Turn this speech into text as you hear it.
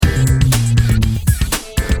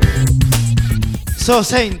So,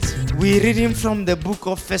 saints, we're reading from the book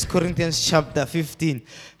of 1 Corinthians chapter 15.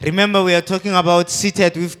 Remember, we are talking about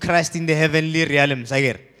seated with Christ in the heavenly realms.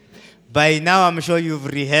 Again. By now, I'm sure you've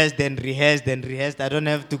rehearsed and rehearsed and rehearsed. I don't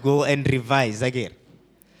have to go and revise again.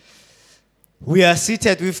 We are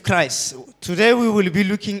seated with Christ. Today, we will be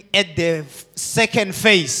looking at the second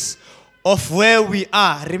phase of where we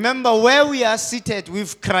are. Remember, where we are seated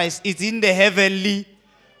with Christ is in the heavenly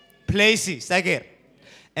places. Again.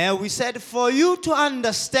 And we said, for you to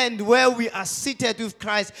understand where we are seated with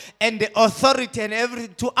Christ and the authority and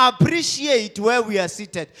everything, to appreciate where we are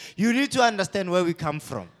seated, you need to understand where we come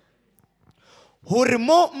from. They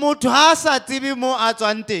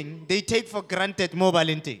take for granted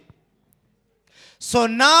mobile. So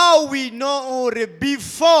now we know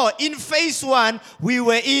before, in phase 1, we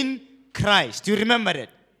were in Christ. You remember that?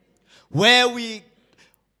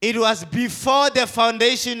 It was before the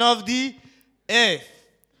foundation of the earth.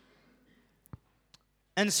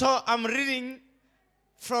 And so I'm reading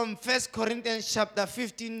from 1 Corinthians chapter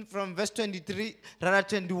 15 from verse 21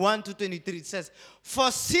 to 23. It says,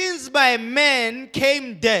 for since by man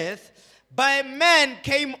came death, by man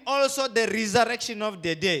came also the resurrection of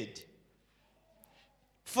the dead.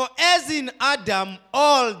 For as in Adam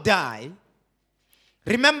all die,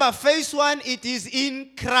 remember phase 1, it is in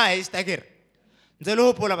Christ. Again.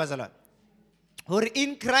 Or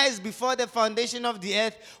in Christ, before the foundation of the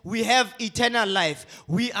earth, we have eternal life.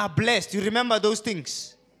 We are blessed. You remember those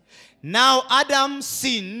things? Now Adam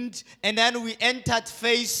sinned, and then we entered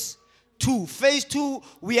phase 2. Phase 2,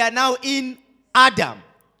 we are now in Adam.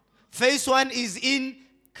 Phase 1 is in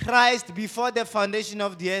Christ before the foundation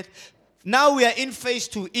of the earth. Now we are in phase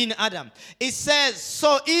 2, in Adam. It says,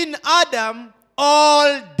 so in Adam,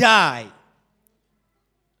 all die.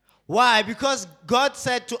 Why? Because God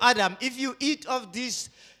said to Adam, if you eat of this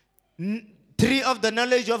tree of the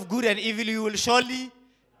knowledge of good and evil, you will surely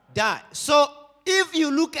die. So if you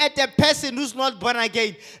look at a person who's not born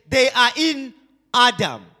again, they are in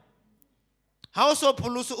Adam. How so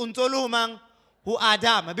pulusu untolu mang hu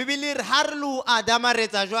Adam? Bibilir harlu Adam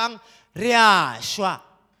reta joang riashwa.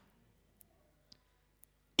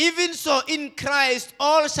 Even so, in Christ,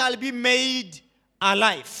 all shall be made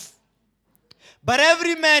alive. But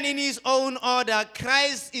every man in his own order.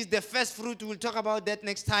 Christ is the first fruit. We'll talk about that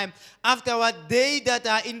next time. Afterward, they that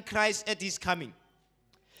are in Christ at his coming.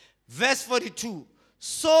 Verse 42.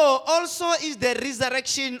 So also is the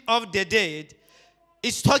resurrection of the dead.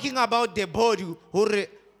 It's talking about the body. When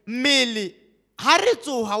we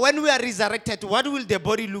are resurrected, what will the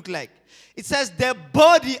body look like? It says the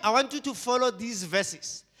body, I want you to follow these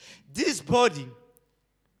verses. This body,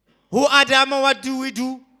 who Adam, what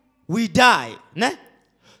do? We die. Ne?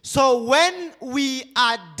 So when we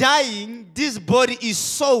are dying, this body is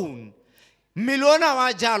sown.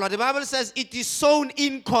 The Bible says it is sown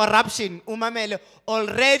in corruption.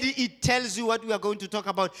 Already it tells you what we are going to talk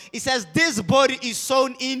about. It says this body is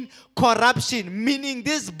sown in corruption, meaning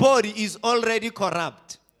this body is already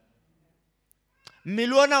corrupt. That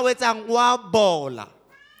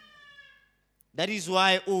is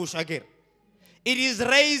why it is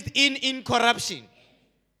raised in incorruption.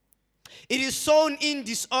 It is sown in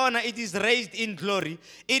dishonor, it is raised in glory.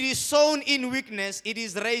 It is sown in weakness, it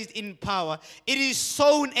is raised in power. It is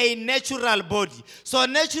sown a natural body. So a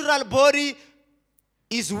natural body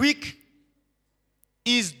is weak,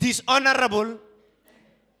 is dishonorable,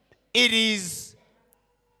 it is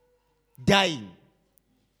dying.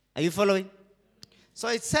 Are you following? So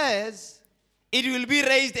it says, it will be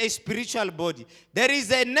raised a spiritual body. There is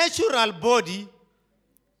a natural body,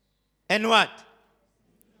 and what?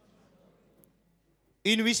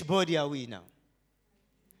 In which body are we now?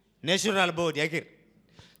 Natural body. Again.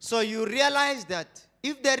 So you realize that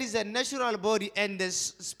if there is a natural body and a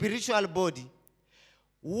spiritual body,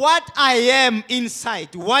 what I am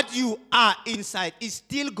inside, what you are inside, is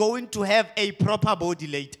still going to have a proper body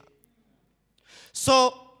later.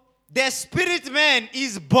 So the spirit man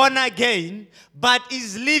is born again, but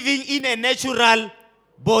is living in a natural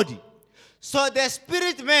body. So the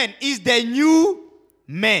spirit man is the new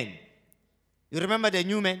man. You remember the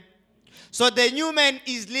new man? So the new man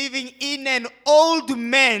is living in an old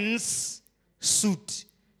man's suit.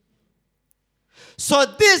 So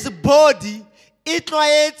this body, it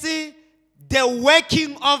creates the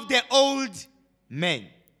working of the old man.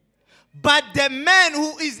 But the man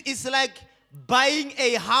who is like buying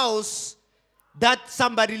a house that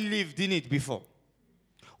somebody lived in it before.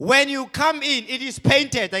 When you come in, it is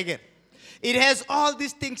painted again. It has all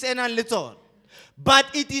these things and a little. But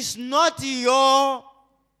it is not your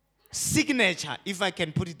signature, if I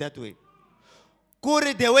can put it that way.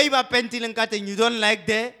 The way you are painting and cutting, you don't like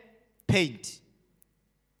the paint.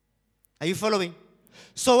 Are you following?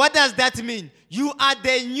 So what does that mean? You are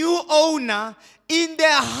the new owner in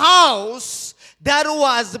the house that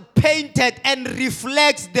was painted and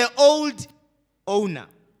reflects the old owner.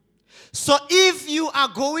 So if you are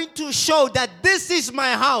going to show that this is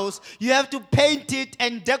my house, you have to paint it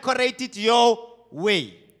and decorate it your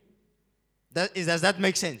way. Does that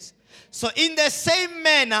make sense? So in the same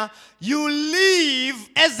manner, you live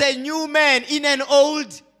as a new man in an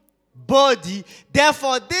old body.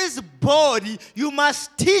 Therefore, this body, you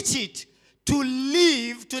must teach it to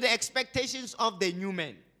live to the expectations of the new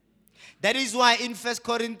man. That is why in 1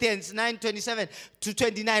 Corinthians 9:27 to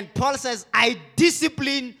 29, Paul says, I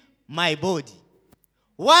discipline my body.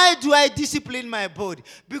 Why do I discipline my body?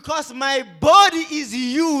 Because my body is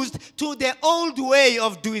used to the old way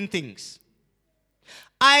of doing things.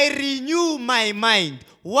 I renew my mind.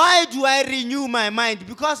 Why do I renew my mind?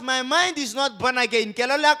 Because my mind is not born again. So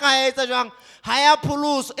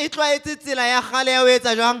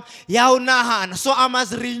I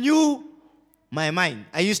must renew my mind.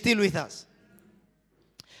 Are you still with us?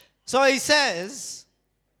 So he says,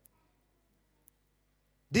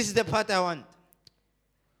 this is the part I want.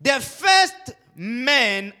 The first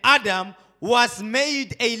man, Adam, was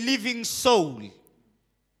made a living soul.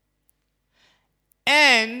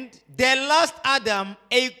 And the last Adam,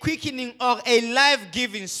 a quickening or a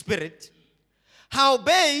life-giving spirit.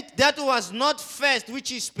 Howbeit, that was not first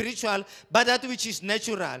which is spiritual, but that which is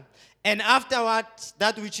natural. And afterwards,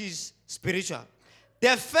 that which is spiritual.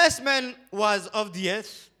 The first man was of the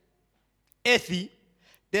earth, earthy.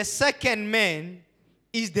 The second man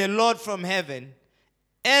is the Lord from heaven.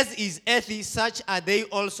 As is earthy, such are they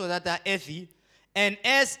also that are earthy. And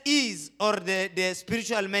as is, or the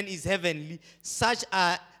spiritual man is heavenly, such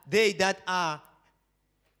are they that are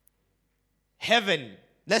heavenly.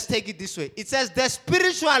 Let's take it this way. It says the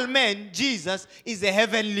spiritual man, Jesus, is a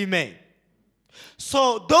heavenly man.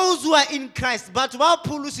 So those who are in Christ, but while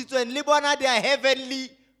Pulusitu and Libana, they are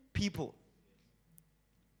heavenly people.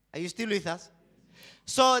 Are you still with us?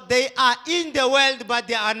 So they are in the world, but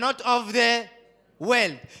they are not of the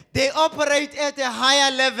world. They operate at a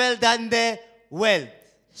higher level than the world.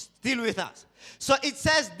 Still with us. So it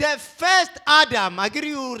says the first Adam, I agree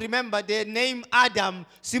you remember the name Adam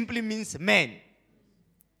simply means man.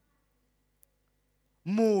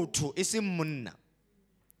 Mutu is munna.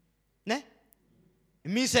 Ne? It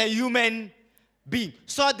means a human being.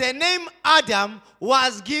 So the name Adam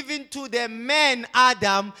was given to the man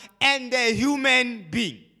Adam and the human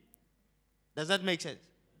being. Does that make sense?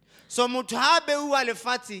 So mutu habe uwa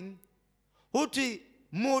lefating huti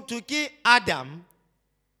mutu ki Adam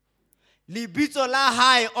libito la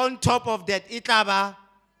high on top of that itaba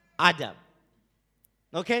Adam.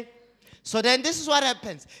 Okay? So then this is what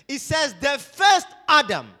happens. It says the first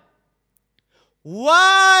Adam.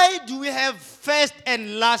 Why do we have first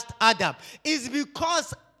and last Adam? It's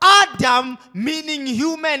because Adam, meaning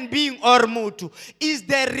human being or mutu, is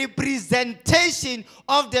the representation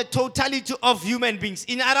of the totality of human beings.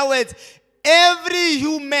 In other words, every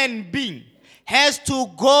human being has to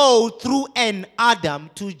go through an Adam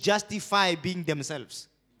to justify being themselves.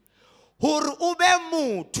 Hur ube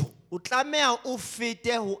mutu, utlamea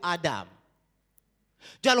ufite hu Adam.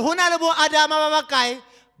 Jal huna lebo Adam babakai,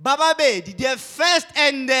 bababedi, the first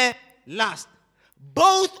and the last.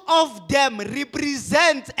 Both of them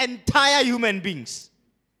represent entire human beings.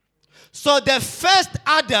 So the first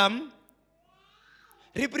Adam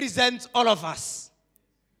represents all of us.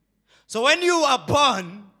 So when you are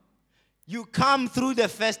born, you come through the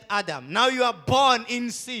first Adam. Now you are born in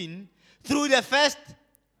sin through the first.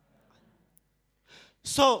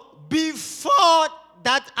 So before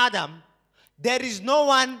that Adam, there is no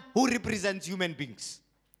one who represents human beings.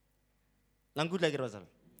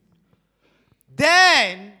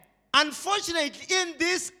 Then, unfortunately, in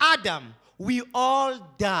this Adam, we all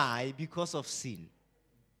die because of sin.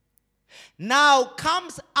 Now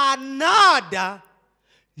comes another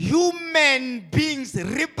human being's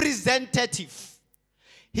representative.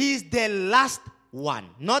 He is the last one,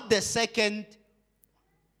 not the second.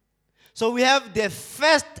 So we have the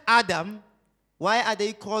first Adam. Why are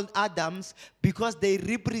they called Adams? Because they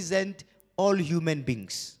represent all human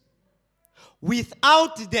beings.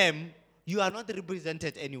 Without them, you are not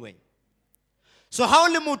represented anyway. So how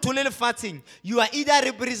fating? You are either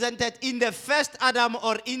represented in the first Adam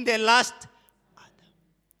or in the last Adam.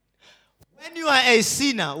 When you are a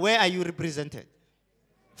sinner, where are you represented?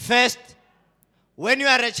 First. When you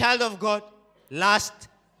are a child of God, last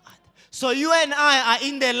Adam. So you and I are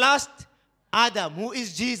in the last Adam, who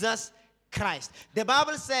is Jesus Christ. The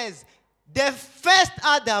Bible says the first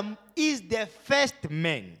Adam is the first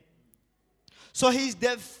man. So he's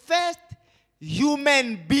the first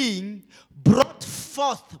human being brought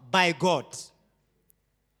forth by God.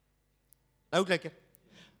 I look like it.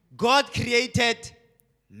 God created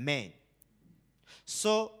man.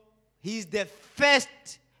 So he's the first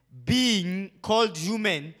being called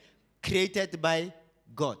human created by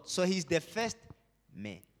God. So he's the first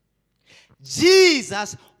man.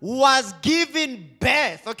 Jesus was given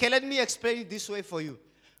birth. Okay, let me explain it this way for you.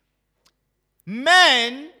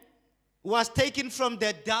 Man was taken from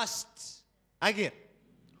the dust. Again.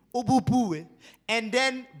 And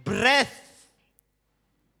then breath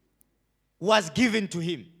was given to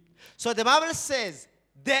him. So the Bible says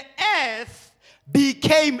the earth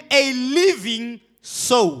became a living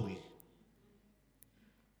soul.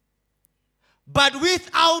 But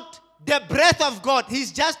without the breath of God,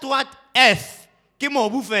 he's just what? Earth.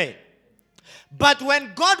 But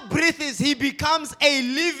when God breathes, he becomes a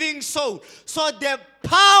living soul. So the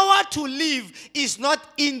power to live is not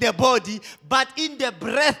in the body, but in the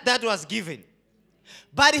breath that was given.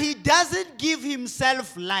 But he doesn't give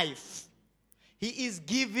himself life. He is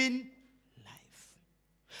given life.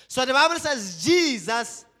 So the Bible says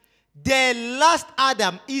Jesus, the last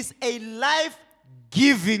Adam, is a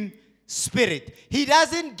life-giving spirit. He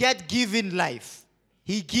doesn't get given life.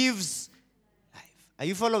 He gives life. Are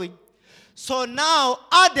you following? So now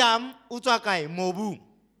Adam, utakai mobu,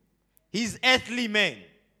 he's earthly man.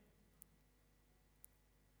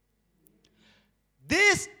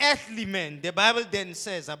 This earthly man, the Bible then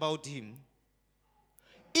says about him,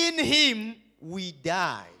 in him we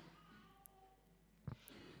die.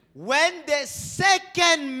 When the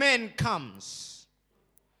second man comes,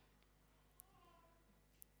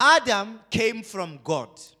 Adam came from God.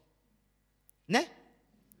 Ne?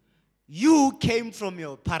 You came from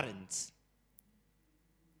your parents.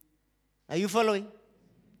 Are you following?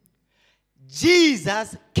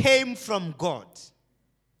 Jesus came from God.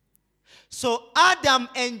 So Adam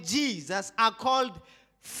and Jesus are called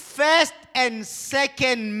first and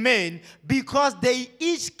second men because they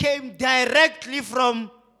each came directly from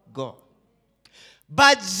God.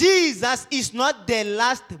 But Jesus is not the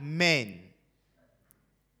last man.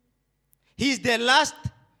 He's the last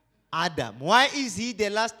Adam. Why is he the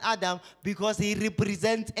last Adam? Because he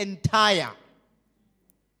represents entire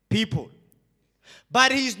people.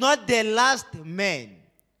 But he's not the last man.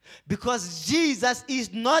 Because Jesus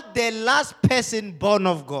is not the last person born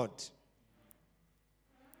of God.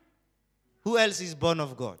 Who else is born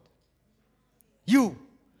of God? You.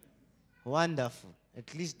 Wonderful.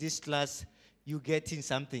 At least this class, you getting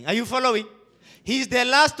something. Are you following? He's the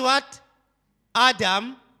last what?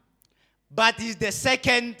 Adam. But he's the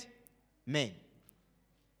second man.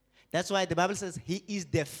 That's why the Bible says he is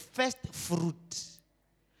the first fruit.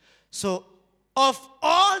 So, of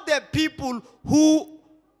all the people who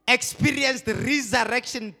experienced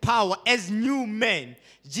resurrection power as new men,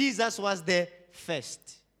 Jesus was the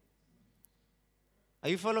first. Are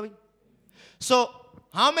you following? So,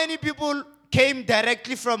 how many people came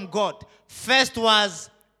directly from God? First was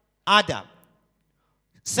Adam.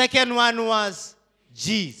 Second one was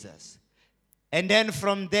Jesus. And then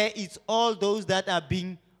from there, it's all those that are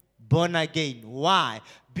being born again. Why?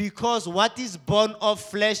 Because what is born of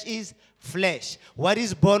flesh is flesh. What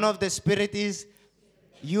is born of the Spirit is,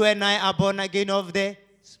 you and I are born again of the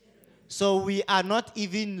Spirit. So we are not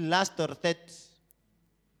even last or third.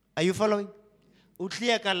 Are you following?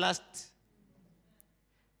 Utliaka last.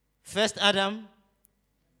 First Adam,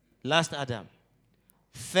 last Adam.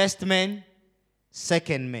 First man,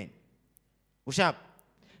 second man. Ushab.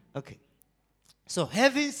 Okay. So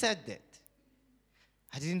having said that,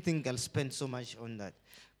 I didn't think I'll spend so much on that.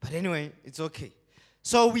 But anyway, it's okay.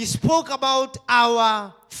 So we spoke about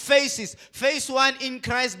our phases. Phase 1 in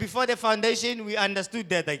Christ before the foundation, we understood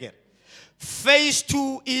that again. Phase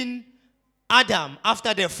 2 in Adam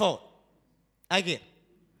after the fall. Again.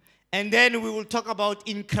 And then we will talk about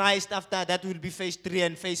in Christ after that will be phase 3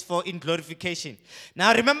 and phase 4 in glorification.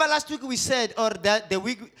 Now remember last week we said, or that the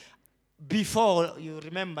week before, you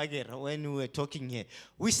remember again when we were talking here,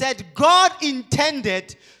 we said God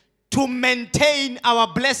intended to maintain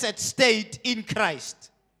our blessed state in Christ.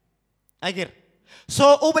 Again.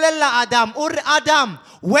 So, Adam,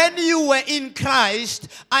 when you were in Christ,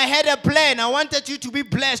 I had a plan. I wanted you to be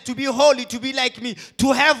blessed, to be holy, to be like me,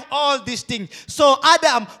 to have all these things. So,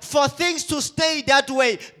 Adam, for things to stay that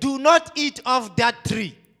way, do not eat of that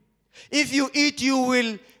tree. If you eat, you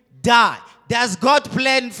will die. Does God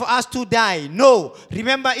plan for us to die? No.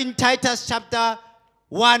 Remember in Titus chapter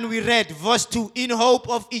 1 we read, verse 2, in hope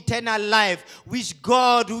of eternal life, which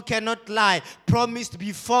God, who cannot lie, promised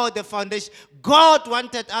before the foundation. God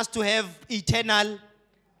wanted us to have eternal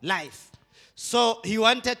life. So he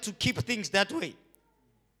wanted to keep things that way.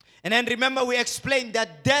 And then remember, we explained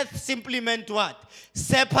that death simply meant what?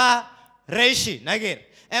 Separation. Again.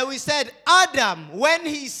 And we said Adam, when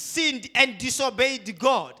he sinned and disobeyed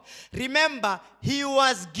God, remember, he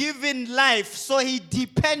was given life, so he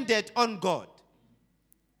depended on God.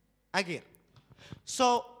 Again.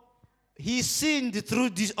 So he sinned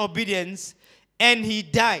through disobedience and he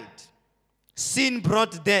died. Sin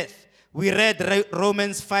brought death. We read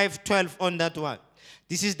Romans 5:12 on that one.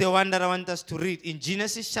 This is the one that I want us to read. In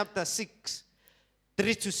Genesis chapter 6,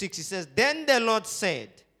 3-6, it says, Then the Lord said,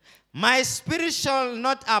 My spirit shall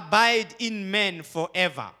not abide in men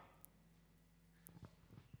forever.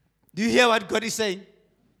 Do you hear what God is saying?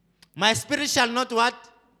 My spirit shall not what?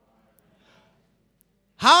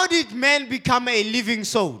 How did man become a living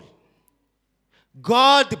soul?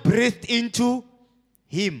 God breathed into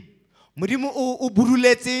him. Modimo o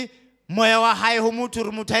buruletse moya wa hae ho motho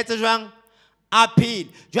re motho a etse jwang a phele.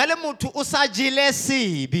 Jwale motho o sa jele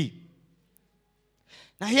sebe.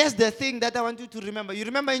 Now here's the thing that I want you to remember. You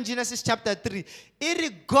remember in Genesis chapter 3,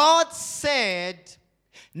 God said,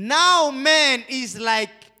 now man is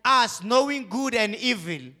like us, knowing good and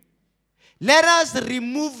evil. Let us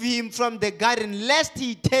remove him from the garden, lest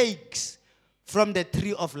he takes from the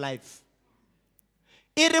tree of life.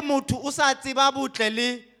 Motho o sa tseba botle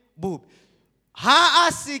le bobe. Ha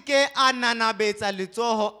a seke a nanabetsa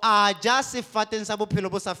letsoho a ja sefateng sa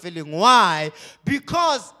bophelo bo sa feleng. Why?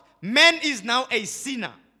 Because man is now a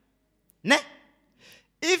sinner. Ne?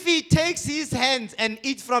 If he takes his hands and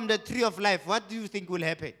eat from the tree of life, what do you think will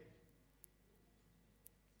happen?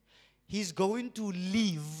 He's going to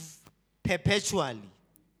live perpetually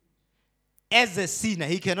as a sinner.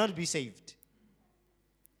 He cannot be saved.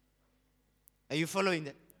 Are you following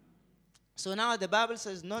that? So now the Bible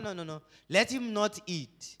says, no. Let him not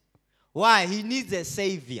eat. Why? He needs a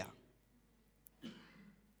savior.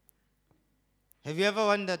 Have you ever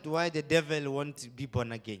wondered why the devil won't be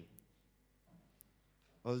born again?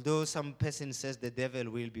 Although some person says the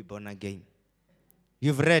devil will be born again.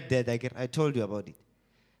 You've read that, I told you about it.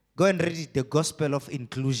 Go and read it, the gospel of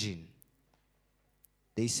inclusion.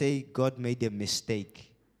 They say God made a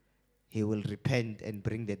mistake. He will repent and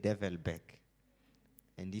bring the devil back.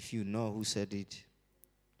 And if you know who said it,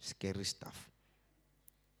 scary stuff.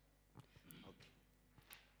 Okay.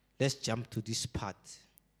 Let's jump to this part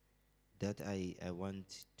that I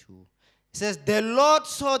want to. It says, the Lord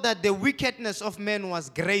saw that the wickedness of man was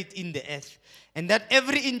great in the earth, and that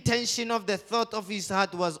every intention of the thought of his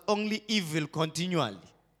heart was only evil continually.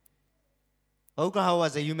 How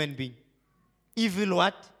was a human being? Evil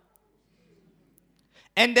what?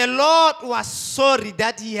 And the Lord was sorry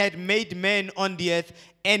that he had made man on the earth,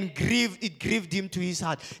 and it grieved him to his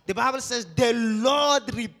heart. The Bible says the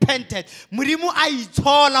Lord repented.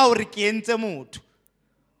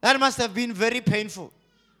 That must have been very painful.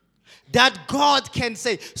 That God can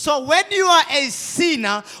say. So when you are a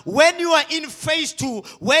sinner, when you are in phase 2,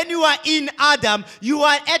 when you are in Adam, you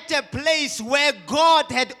are at a place where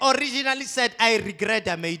God had originally said, I regret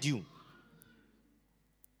I made you.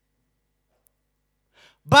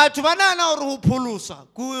 But when I know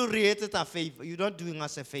a favor, you're not doing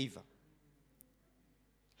us a favor.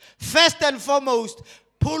 First and foremost,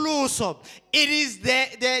 puluso. It is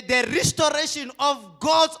the restoration of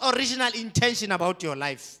God's original intention about your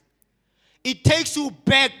life. It takes you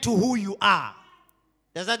back to who you are.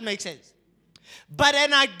 Does that make sense? But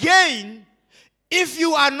then again, if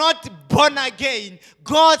you are not born again,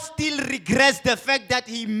 God still regrets the fact that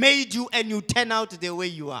he made you and you turn out the way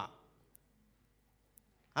you are.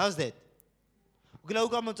 How's that?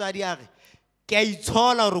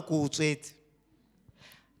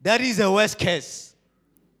 That is the worst case.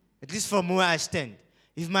 At least from where I stand.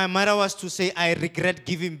 If my mother was to say, I regret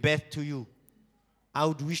giving birth to you, I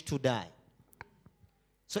would wish to die.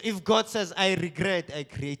 So if God says, I regret I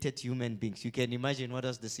created human beings, you can imagine what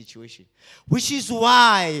was the situation. Which is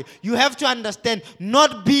why you have to understand,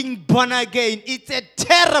 not being born again, it's a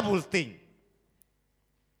terrible thing.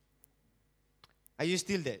 Are you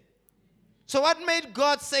still there? So what made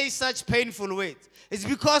God say such painful words? It's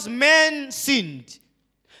because man sinned.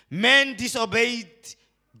 Man disobeyed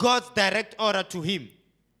God's direct order to him.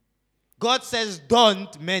 God says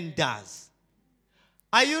don't, man does.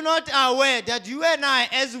 Are you not aware that you and I,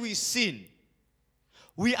 as we sin,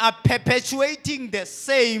 we are perpetuating the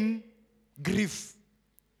same grief?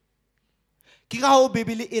 Do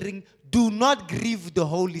not grieve the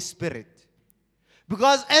Holy Spirit.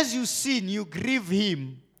 Because as you sin, you grieve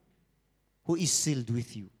him who is sealed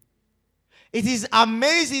with you. It is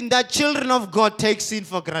amazing that children of God take sin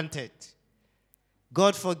for granted.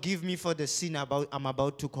 God, forgive me for the sin I'm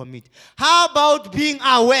about to commit. How about being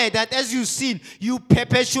aware that as you sin, you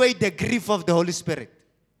perpetuate the grief of the Holy Spirit?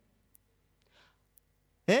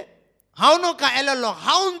 Ha o no ka elelo,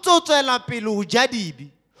 ha o ntse o tswela pele ho ja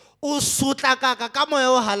dibi, o sotlakaka ka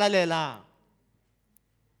moya o halalelang.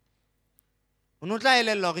 O no tla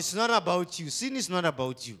elelo, it's not about you. Sin is not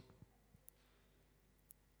about you.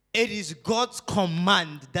 It is God's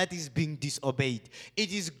command that is being disobeyed.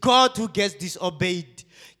 It is God who gets disobeyed.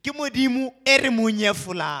 Ke Modimo e re mo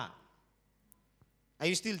nyefolang. Are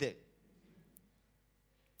you still there?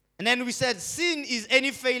 And then we said sin is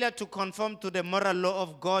any failure to conform to the moral law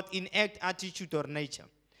of God in act, attitude, or nature.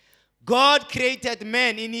 God created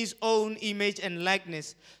man in his own image and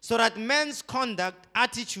likeness so that man's conduct,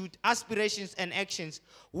 attitude, aspirations, and actions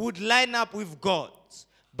would line up with God's.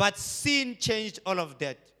 But sin changed all of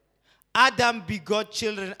that. Adam begot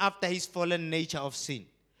children after his fallen nature of sin.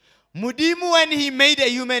 Mudimu, when he made a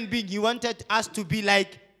human being, he wanted us to be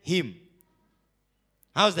like him.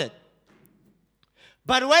 How's that?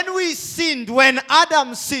 But when we sinned, when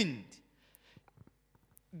Adam sinned,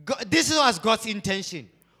 this was God's intention.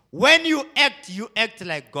 When you act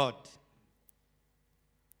like God.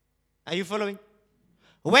 Are you following?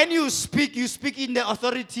 When you speak in the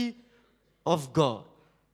authority of God.